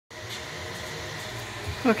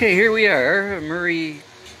Okay, here we are, a Murray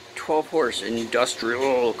 12 horse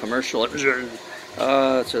industrial commercial engine.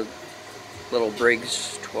 It's a little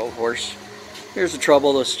Briggs 12 horse. Here's the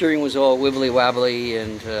trouble, the steering was all wibbly wobbly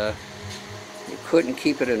and you couldn't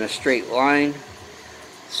keep it in a straight line.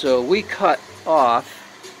 So we cut off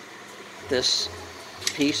this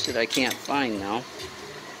piece that I can't find now.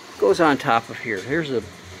 It goes on top of here. Here's a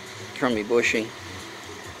crummy bushing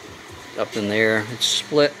up in there. It's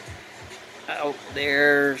split out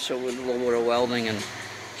there, so with a little bit of welding and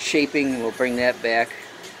shaping, we'll bring that back.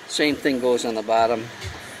 Same thing goes on the bottom.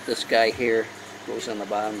 This guy here goes on the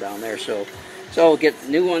bottom down there. So we'll get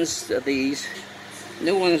new ones of these.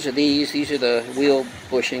 New ones of these. These are the wheel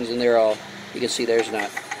bushings, and they're all, you can see there's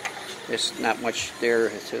not much there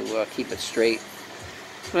to keep it straight.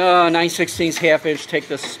 9/16 half inch, take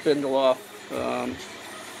the spindle off.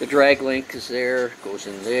 The drag link is there, goes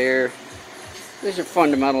in there. These are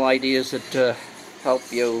fundamental ideas that help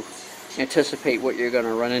you anticipate what you're going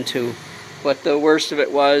to run into. But the worst of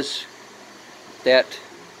it was that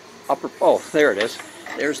upper, oh, there it is.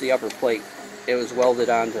 There's the upper plate. It was welded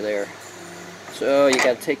onto there. So you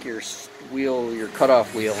got to take your wheel, your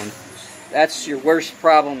cutoff wheel, and that's your worst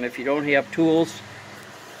problem if you don't have tools.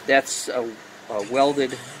 That's a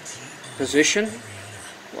welded position,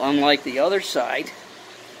 unlike the other side,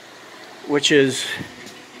 which is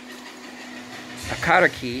a cotter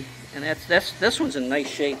key, and this one's in nice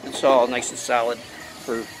shape. It's all nice and solid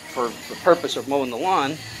for the purpose of mowing the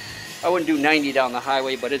lawn. I wouldn't do 90 down the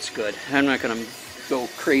highway, but it's good. I'm not going to go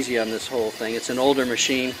crazy on this whole thing. It's an older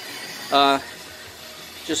machine.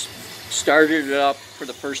 Just started it up for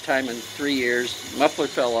the first time in 3 years. Muffler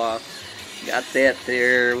fell off. Got that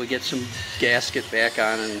there. We get some gasket back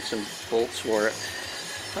on and some bolts for it.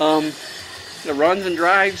 It runs and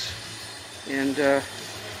drives, and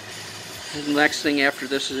the next thing after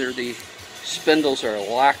this is the spindles are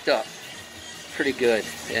locked up pretty good.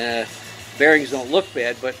 Bearings don't look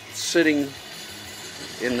bad, but sitting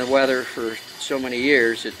in the weather for so many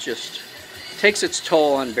years, it just takes its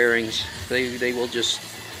toll on bearings. They will just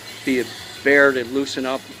be a bear to loosen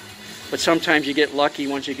up. But sometimes you get lucky.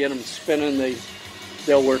 Once you get them spinning,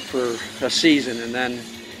 they'll work for a season, and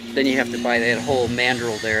then you have to buy that whole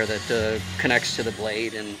mandrel there that connects to the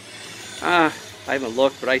blade. And I haven't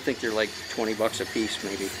looked, but I think they're like 20 bucks a piece,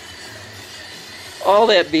 maybe. All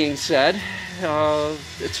that being said,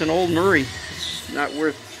 it's an old Murray. It's not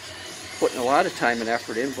worth putting a lot of time and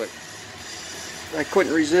effort in, but I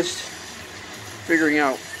couldn't resist figuring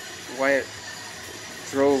out why it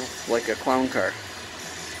drove like a clown car.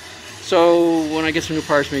 So when I get some new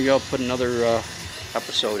parts, maybe I'll put another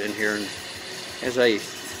episode in here, and as I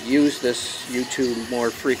use this YouTube more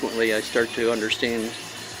frequently, I start to understand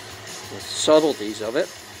the subtleties of it.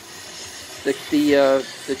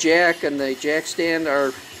 The jack and the jack stand are,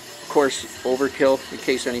 of course, overkill, in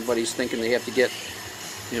case anybody's thinking they have to get,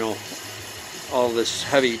 you know, all this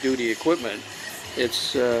heavy-duty equipment.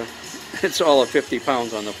 It's all of 50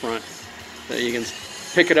 pounds on the front. You can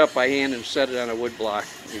pick it up by hand and set it on a wood block.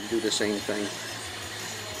 You can do the same thing.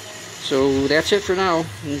 So that's it for now.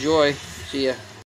 Enjoy. See ya.